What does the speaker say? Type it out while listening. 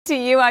To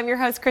you, I'm your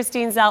host,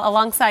 Christine Zell,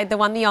 alongside the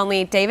one, the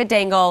only, David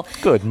Dangle.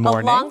 Good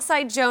morning.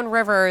 Alongside Joan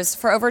Rivers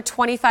for over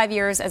 25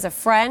 years as a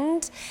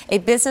friend, a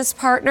business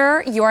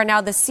partner. You are now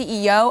the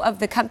CEO of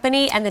the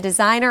company and the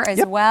designer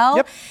as well.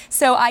 Yep.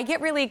 So I get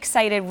really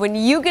excited when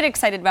you get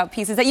excited about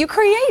pieces that you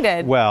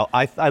created. Well,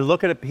 I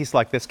look at a piece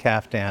like this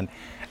Caftan,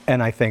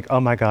 and I think,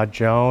 oh my God,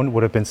 Joan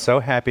would have been so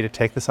happy to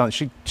take this on.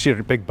 She had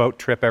a big boat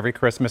trip every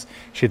Christmas.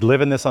 She'd live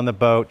in this on the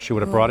boat. She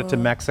would have brought it to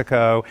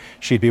Mexico.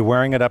 She'd be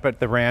wearing it up at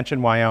the ranch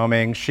in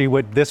Wyoming.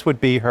 This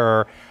would be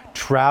her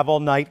travel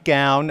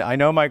nightgown. I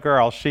know my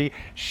girl.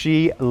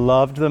 She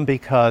loved them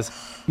because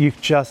you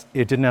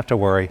didn't have to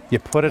worry. You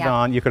put it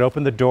on. You could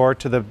open the door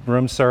to the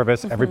room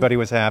service. Everybody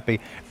was happy.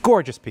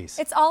 Gorgeous piece.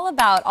 It's all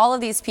about all of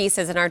these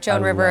pieces in our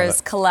Joan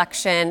Rivers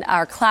collection,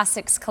 our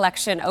classics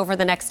collection over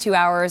the next 2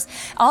 hours.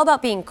 All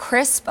about being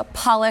crisp,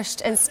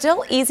 polished, and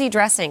still easy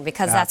dressing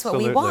because that's what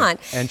we want.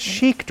 And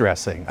chic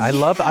dressing.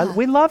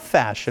 We love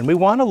fashion. We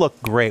want to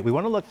look great. We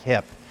want to look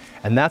hip.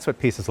 And that's what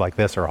pieces like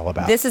this are all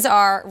about. This is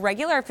our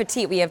regular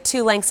petite. We have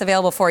 2 lengths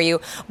available for you.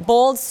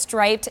 Bold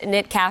striped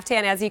knit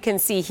caftan, as you can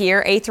see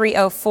here,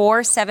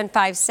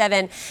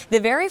 A304757. The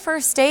very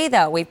first day,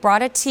 though, we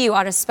brought it to you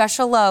on a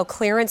special low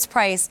clearance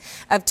price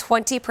of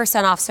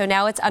 20% off. So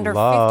now it's under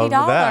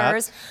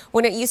 $50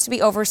 when it used to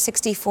be over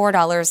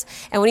 $64.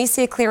 And when you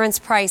see a clearance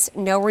price,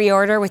 no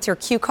reorder with your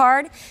Q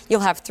card,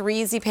 you'll have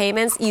 3 easy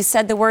payments. You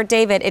said the word,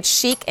 David. It's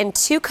chic in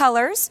 2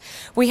 colors.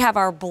 We have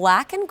our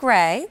black and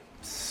gray.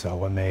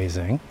 So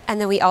amazing.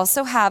 And then we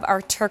also have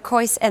our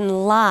turquoise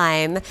and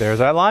lime. There's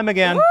our lime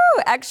again.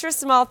 Woo, extra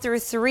small through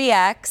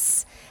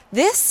 3X.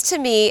 This to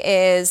me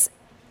is,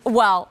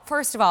 well,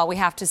 first of all, we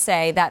have to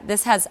say that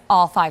this has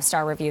all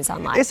 5-star reviews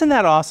online. Isn't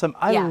that awesome?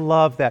 I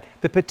love that.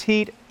 The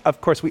petite, of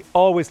course, we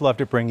always love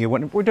to bring you,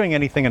 when we're doing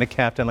anything in a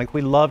Caftan, like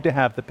we love to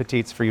have the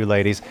petites for you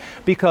ladies,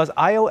 because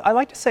I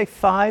like to say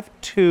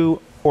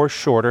 5'2" or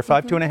shorter,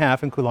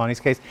 5'2.5" in Kulani's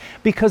case,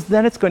 because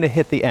then it's going to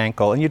hit the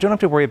ankle and you don't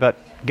have to worry about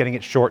getting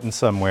it shortened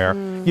somewhere.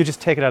 You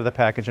just take it out of the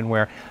package and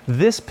wear.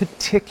 This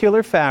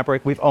particular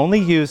fabric, we've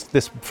only used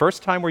this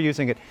first time we're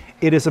using it.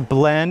 It is a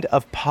blend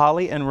of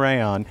poly and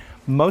rayon.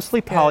 Mostly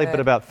poly, but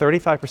about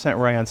 35%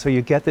 rayon. So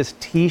you get this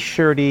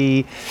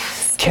t-shirty,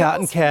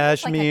 cotton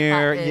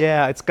cashmere. Like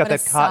yeah, it's got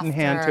that cotton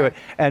hand to it.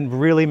 And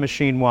really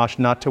machine wash,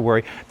 not to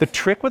worry. The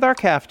trick with our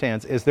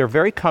Caftans is they're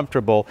very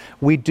comfortable.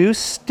 We do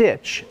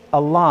stitch a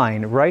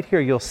line right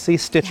here. You'll see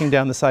stitching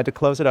down the side to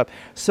close it up.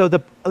 So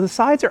the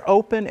sides are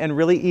open and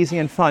really easy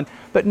and fun.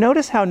 But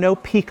notice how no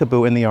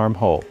peekaboo in the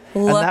armhole.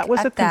 And that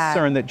was a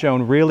concern that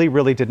Joan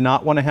really did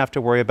not want to have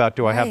to worry about.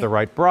 Do I have the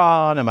right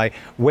bra on? Am I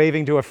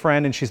waving to a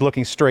friend and she's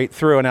looking straight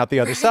through and out the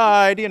other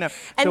side? You know.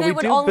 And so then it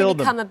would only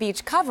become a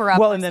beach cover-up.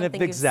 Well, and then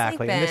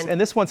exactly. And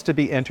this wants to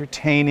be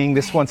entertaining.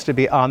 This wants to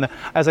be on the,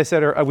 as I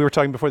said, we were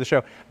talking before the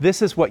show,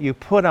 this is what you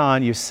put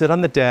on. You sit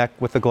on the deck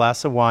with a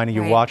glass of wine and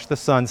you watch the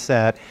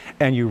sunset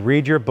and you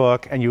read your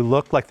book and you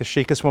look like the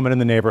chicest woman in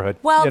the neighborhood.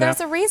 Well,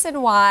 there's a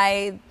reason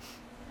why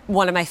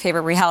one of my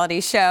favorite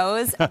reality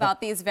shows about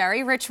these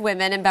very rich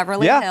women in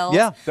Beverly Hills.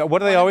 Yeah.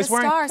 What are they always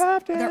wearing?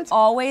 Caftans. They're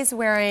always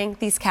wearing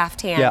these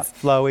caftans. Yeah,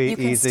 flowy, you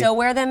can easy. still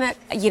wear them,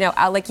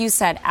 like you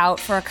said,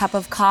 out for a cup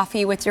of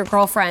coffee with your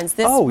girlfriends.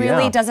 This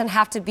really doesn't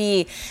have to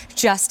be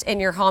just in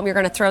your home. You're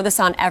going to throw this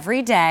on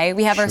every day.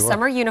 We have our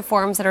summer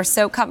uniforms that are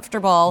so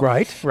comfortable.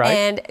 Right.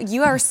 And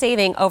you are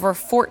saving over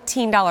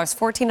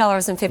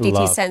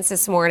 $14.52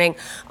 this morning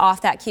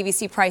off that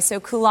QVC price. So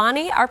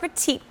Kulani, our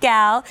petite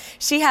gal,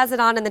 she has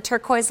it on in the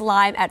turquoise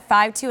lime at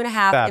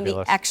 5'2.5" in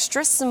the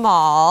extra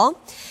small.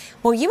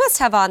 Well, you must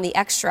have on the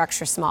extra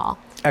small.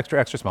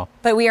 Extra small.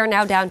 But we are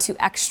now down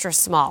to extra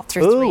small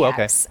through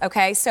 3X.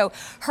 Okay, so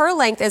her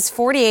length is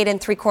 48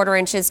 3/4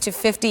 inches to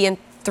 50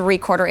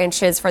 3/4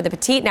 inches for the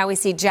petite. Now we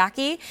see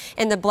Jackie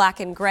in the black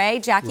and gray.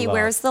 Jackie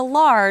wears the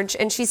large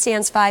and she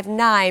stands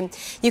 5'9".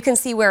 You can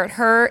see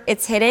where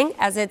it's hitting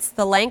as it's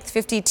the length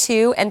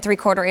 52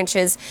 3/4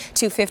 inches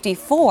to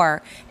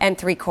 54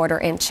 3/4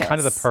 inches.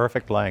 Kind of the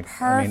perfect length.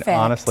 Perfect. I mean,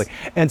 honestly.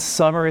 And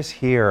summer is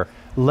here.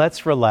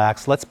 Let's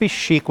relax. Let's be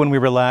chic when we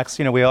relax.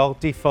 You know, we all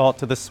default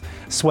to the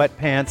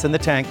sweatpants and the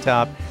tank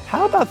top.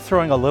 How about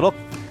throwing a little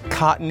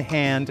cotton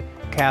hand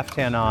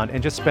Caftan on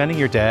and just spending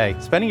your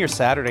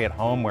Saturday at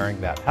home wearing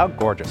that? How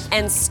gorgeous.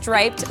 And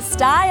striped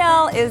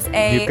style is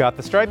You've got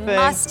the stripe thing.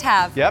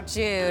 Must-have.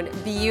 June.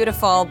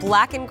 Beautiful.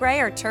 Black and gray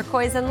or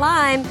turquoise and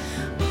lime.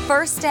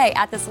 First day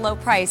at this low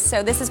price.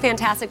 So this is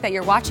fantastic that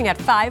you're watching at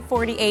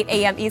 5:48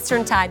 a.m.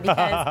 Eastern time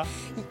because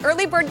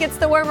early bird gets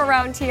the worm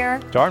around here.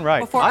 Darn right.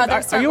 Before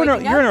others start you're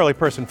an early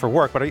person for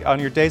work, but on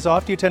your days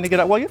off, do you tend to get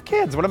up? Well, you have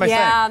kids. What am I saying?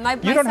 Yeah, my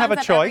you don't have a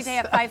choice. Every day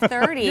at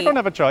 5:30. You don't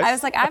have a choice. I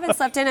was like, I haven't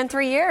slept in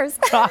 3 years.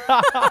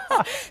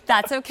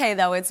 That's okay,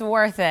 though. It's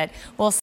worth it. We'll